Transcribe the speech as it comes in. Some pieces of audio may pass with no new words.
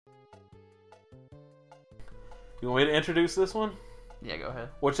You want me to introduce this one? Yeah, go ahead.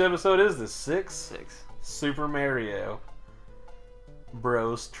 Which episode is this? 6? 6. Super Mario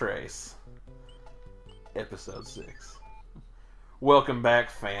Bros. Trace. Episode 6. Welcome back,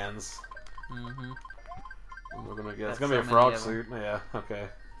 fans. Mm-hmm. We're gonna get. It's gonna be a frog suit. Yeah. Okay.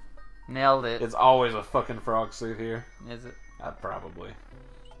 Nailed it. It's always a fucking frog suit here. Is it? Probably.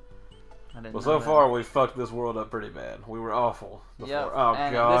 I didn't Well, know so that. far we fucked this world up pretty bad. We were awful before. Yep. Oh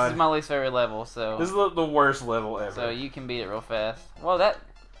and god. This is my least favorite level, so. This is the worst level ever. So you can beat it real fast. Well, that.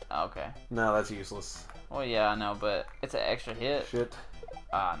 Okay. No, that's useless. Well, yeah, I know, but it's an extra hit. Shit.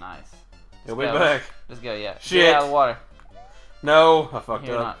 Ah, nice. He'll be back. Let's go, yeah. Shit. Get out of the water. No, I fucked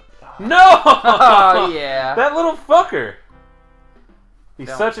You're up. not. No! Oh, yeah. That little fucker.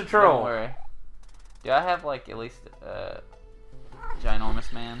 He's such a troll. Don't worry. Do I have, like, at least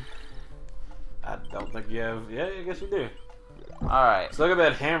ginormous man? I don't think you have. Yeah, I guess you do. Alright. So look at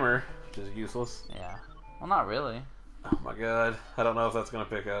that hammer, which is useless. Yeah. Well, not really. Oh my god. I don't know if that's going to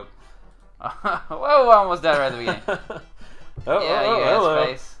pick up. Whoa, I almost died right at the beginning. hello.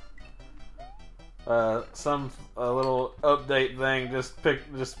 Space. A little update thing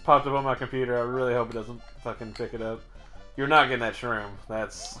just popped up on my computer. I really hope it doesn't fucking pick it up. You're not getting that shroom.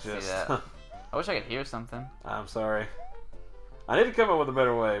 That's just. See that. I wish I could hear something. I'm sorry. I need to come up with a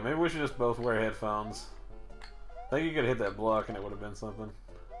better way. Maybe we should just both wear headphones. I think you could hit that block and it would have been something.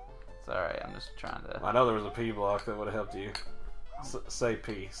 It's alright, I'm just trying to. I know there was a P block that would have helped you. Say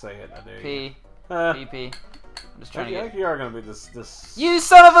P. Say it. I dare you. P. PP. I'm just trying to I get. think you are going to be this. You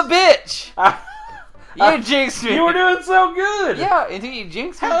son of a bitch! You jinxed me! You were doing so good! Yeah, until you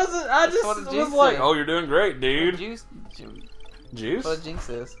jinxed me. How is it? I That's just what a was jinx like, is. oh, you're doing great, dude. Juice. Juice? What a jinx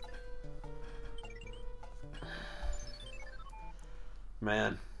is.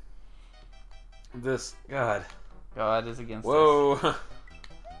 Man. This, God. God is against us. Whoa.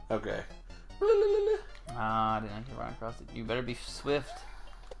 Okay. Ah, I didn't have to run across it. You better be swift.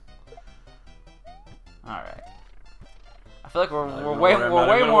 Alright. I feel like we're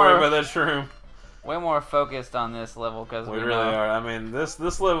way more focused on this level because we really are. I mean, this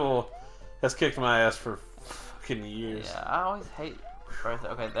level has kicked my ass for fucking years. Yeah, I always hate.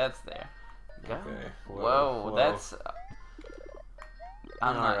 Okay, that's there. Go. Okay. Whoa, that's.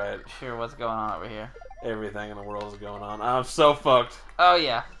 I'm not Alright. sure what's going on over here. Everything in the world is going on. I'm so fucked. Oh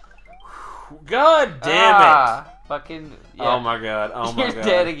yeah. God damn it! Fucking. Yeah. Oh my god. Oh my god. You're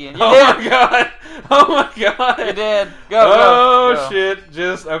dead again. You're Oh dead. my god. Oh my god. You're dead. Go. Oh go. shit.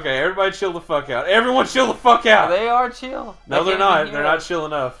 Just okay. Everybody chill the fuck out. Everyone chill the fuck out. They are chill. No, they're can't not. hear They're us. not chill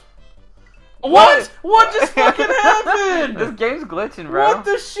enough. What? What just fucking This happened? game's glitching, bro. What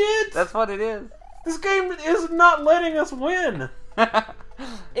the shit? That's what it is. This game is not letting us win.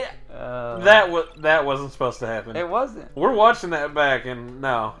 Uh, That wasn't supposed to happen. It wasn't. We're watching that back, and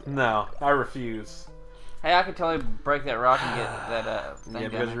no, I refuse. Hey, I could totally break that rock and get that thing Yeah, down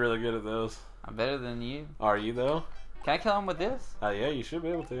because there. you're really good at those. I'm better than you. Are you though? Can I kill him with this? Yeah, you should be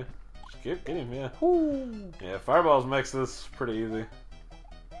able to. Just get him, yeah. Ooh. Yeah, fireballs makes this pretty easy.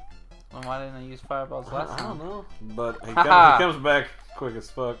 Well, why didn't I use fireballs last I time? don't know, but he comes back quick as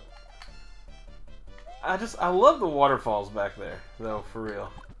fuck. I love the waterfalls back there, though, for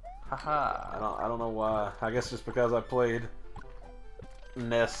real. Haha. I don't know why. I guess just because I played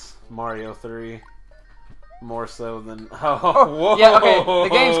NES Mario 3 more so than whoa. Yeah, okay. The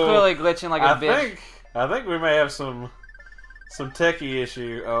game's clearly glitching like a bitch. I think we may have some techie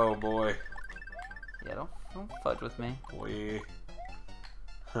issue. Oh boy. Yeah, don't fudge with me.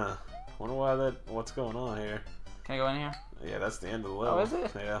 Wonder what's going on here. Can I go in here? Yeah, that's the end of the level. Oh, is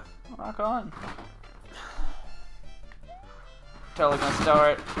it? Yeah. Rock on. Totally gonna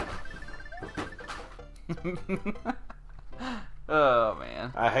start. Oh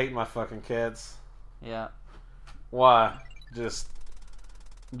man. I hate my fucking cats. Yeah. Why? Just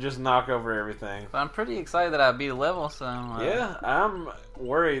knock over everything. But I'm pretty excited that I beat a level, so. Yeah, I'm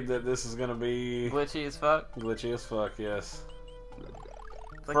worried that this is gonna be Glitchy as fuck. glitchy as fuck. Yes.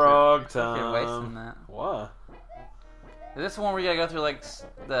 It's like Frog you're time. wasting that. Why? Is this the one where you gotta go through like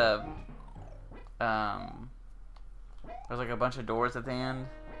the there's like a bunch of doors at the end?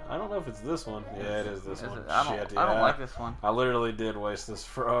 I don't know if it's this one. Yeah, it is this one. I Shit, don't yeah. like this one. I literally did waste this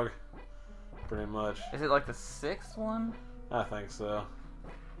frog. Pretty much. Is it like the 6th one? I think so.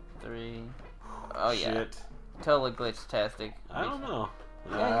 3. Oh yeah. Shit. Totally glitch-tastic. I don't know.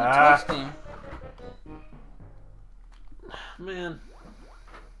 Yeah, you touched him. Man.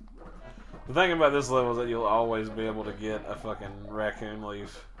 The thing about this level is that you'll always be able to get a fucking raccoon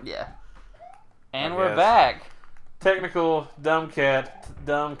leaf. Yeah. And I we're guess. back. Technical, dumb cat.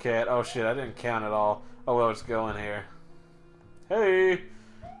 Oh shit, I didn't count it all. Oh well, let's go in here. Hey!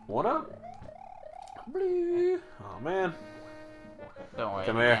 What up? Oh man. Don't worry.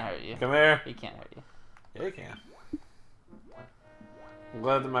 Come he here. Can't hurt you. Come here. He can't hurt you. Yeah, he can. I'm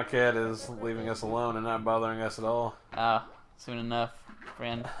glad that my cat is leaving us alone and not bothering us at all. Oh, soon enough,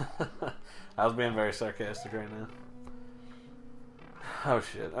 friend. I was being very sarcastic right now. Oh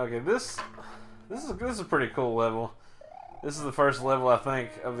shit. Okay, this is a pretty cool level. This is the first level I think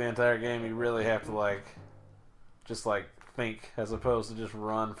of the entire game you really have to like just like think as opposed to just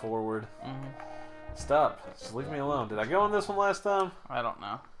run forward. Stop. Just leave me alone. Did I go on this one last time? I don't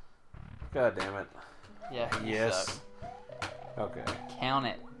know. God damn it. Yeah. you Yes. suck. Okay. Count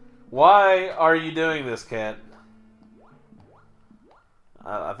it. Why are you doing this, cat?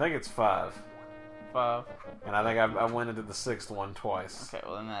 I think it's 5. 5. And I think I went into the 6th one twice. Okay,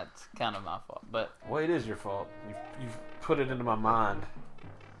 well then that's kind of my fault. But Well, it is your fault. You've put it into my mind.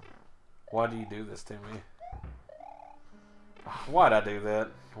 Why do you do this to me? Why'd I do that?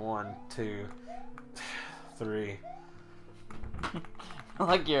 1, 2, 3,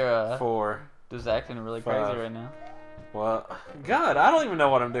 like you're 4. just acting really 5. crazy right now. Well, God, I don't even know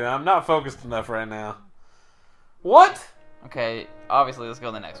what I'm doing. I'm not focused enough right now. What? Okay, obviously let's go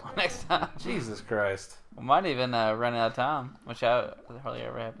to the next one next time. Jesus Christ. We might even run out of time, which hardly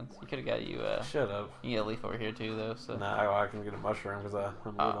ever happens. You could have got you. Shut up. You get a leaf over here too, though. So. Nah, I can get a mushroom because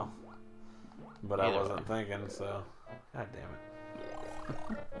I'm little. But I Either wasn't thinking, so. God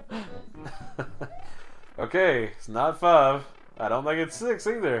damn it. Okay, it's not 5. I don't think it's 6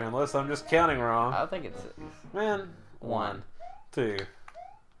 either, unless I'm just counting wrong. I think it's 6. Man, 1, 2,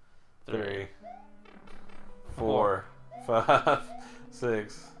 3, 4, 5,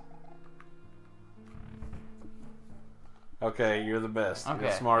 6. Okay, you're the best. Okay, You're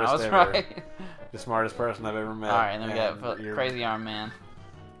the smartest I was ever. Right. The smartest person I've ever met. All right, and then we and got you're Crazy Arm Man.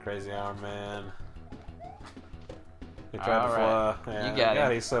 Crazy Arm Man. He tried to All fly. right. Yeah, You got God,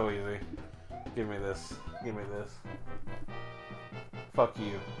 him. he's so easy. Give me this. Give me this. Fuck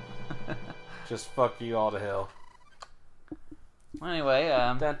you. Just fuck you all to hell. Well, anyway,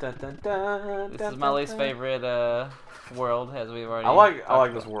 Dun, dun, dun, dun, this dun, is my dun, least dun. favorite world, as we've already. I like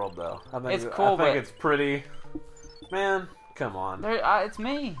talked this about. world though. I think It's cool, I think but- it's pretty. Man, come on. It's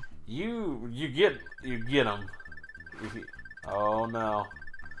me. You get them. Oh no.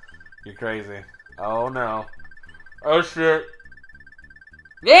 You're crazy. Oh no. Oh shit.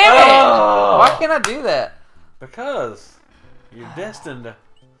 Damn it! Oh! Why can't I do that? Because you're destined to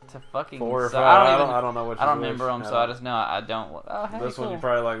To fucking. 4 or so 5. I don't know what. I don't you remember wish. them, so I just know I don't. Oh, hey, This cool. one you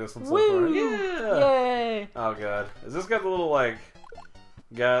probably like this one so Woo! far. Yeah. Yay! Oh god. Is this got the little like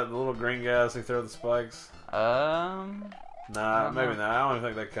the little green guys who throw the spikes? Nah, don't maybe know. not. I don't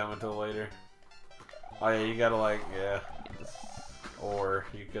even think they come until later. Oh yeah, you gotta like or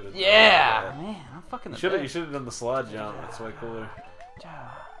you could have. Yeah, man, I'm fucking. You should have done the slide jump. That's way cooler. Ja.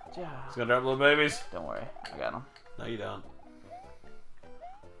 It's gonna drop little babies. Don't worry, I got them. No, you don't.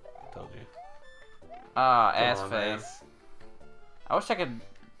 Told you. Ah, Come ass on, man. face. I wish I could.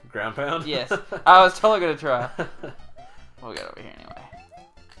 Ground pound. Yes, I was totally gonna try. What we got over here anyway?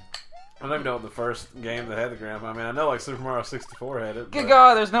 I don't even know what the first game that had the ground pound. I mean, I know like Super Mario 64 had it. Good but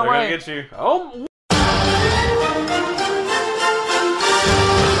God, there's no they're way. gonna get you. Oh.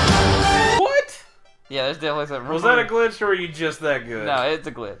 What? Yeah, there's definitely some. Was that a glitch or were you just that good? No, it's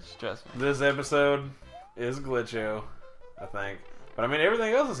a glitch. Trust me. This episode is glitcho, I think. But I mean,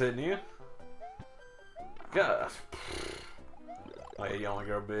 everything else is hitting you. God. Oh yeah, you only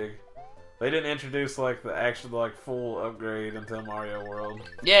grow big. They didn't introduce like the actual like full upgrade until Mario World.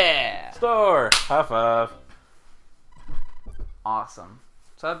 Yeah. Star! High 5. Awesome.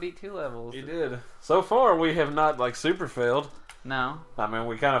 So I beat 2 levels. You did. So far, we have not like super failed. No. I mean,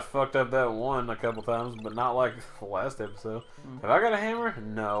 we kind of fucked up that one a couple times, but not like the last episode. Have I got a hammer?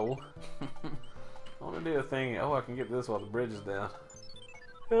 No. I want to do a thing. Oh, I can get this while the bridge is down.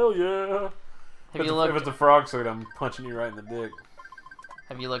 Hell yeah! Have you If looked? it's a frog suit, I'm punching you right in the dick.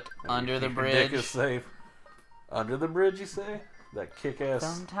 Have you looked Maybe under the keep your dick bridge? is safe. Under the bridge, you say? That kick-ass.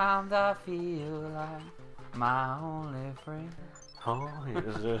 Sometimes I feel like my only friend. Oh,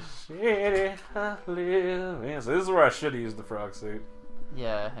 here's the city I live in. So this is where I should have used the frog suit.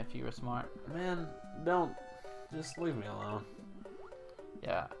 Yeah, if you were smart. Man, don't. Just leave me alone.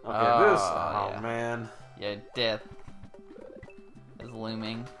 Yeah. Okay, this. Oh, Oh, yeah. man. Yeah, death is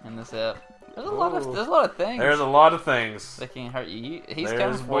looming in this app. There's a lot of things. There's a lot of things. that can hurt you. He's There's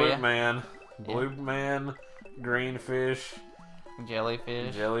coming for Blue you. Man. Blue Man. Green fish.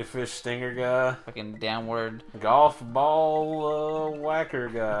 Jellyfish. Jellyfish stinger guy. Fucking downward. Golf ball whacker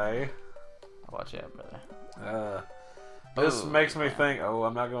guy. Watch out, brother. This Ooh, makes me think. Oh,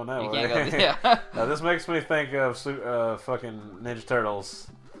 I'm not going that You way. can't go. Yeah. This makes me think of fucking Ninja Turtles.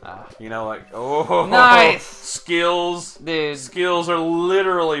 You know, like, oh, nice skills, dude. Skills are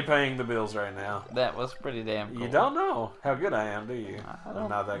literally paying the bills right now. That was pretty damn cool. You don't know how good I am, do you? I'm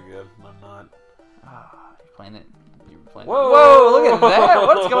not that good. I'm not. You're playing it. You're playing Whoa! It. Whoa! Look at that!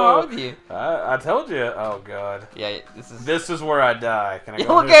 What's going on with you? I told you. Oh God. Yeah, This is where I die. Can I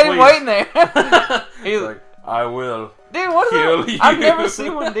go? Look here, at him please? waiting there. He's like, I will. Dude, what is kill that? you. I've never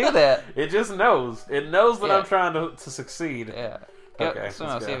seen one do that. It just knows. It knows that I'm trying to succeed. Yeah. Okay. So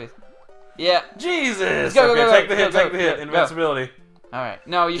let's go. Yeah. Jesus. Go, okay, go, take the go, hit. go, Take the hit. go. Invincibility. All right.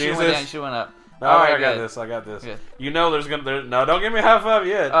 No, you should have went down. You should have went up. No, all right, I got this. I got this. Good. You know there's gonna. No, don't give me a high five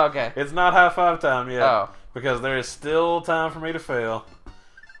yet. Oh, okay. It's not high five time yet. Oh. Because there is still time for me to fail.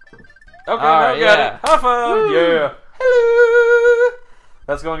 Okay, All now right, got yeah. it. High five. Woo. Yeah. Hello.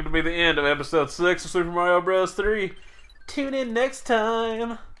 That's going to be the end of episode 6 of Super Mario Bros. 3. Tune in next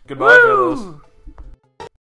time. Goodbye, Woo. fellas.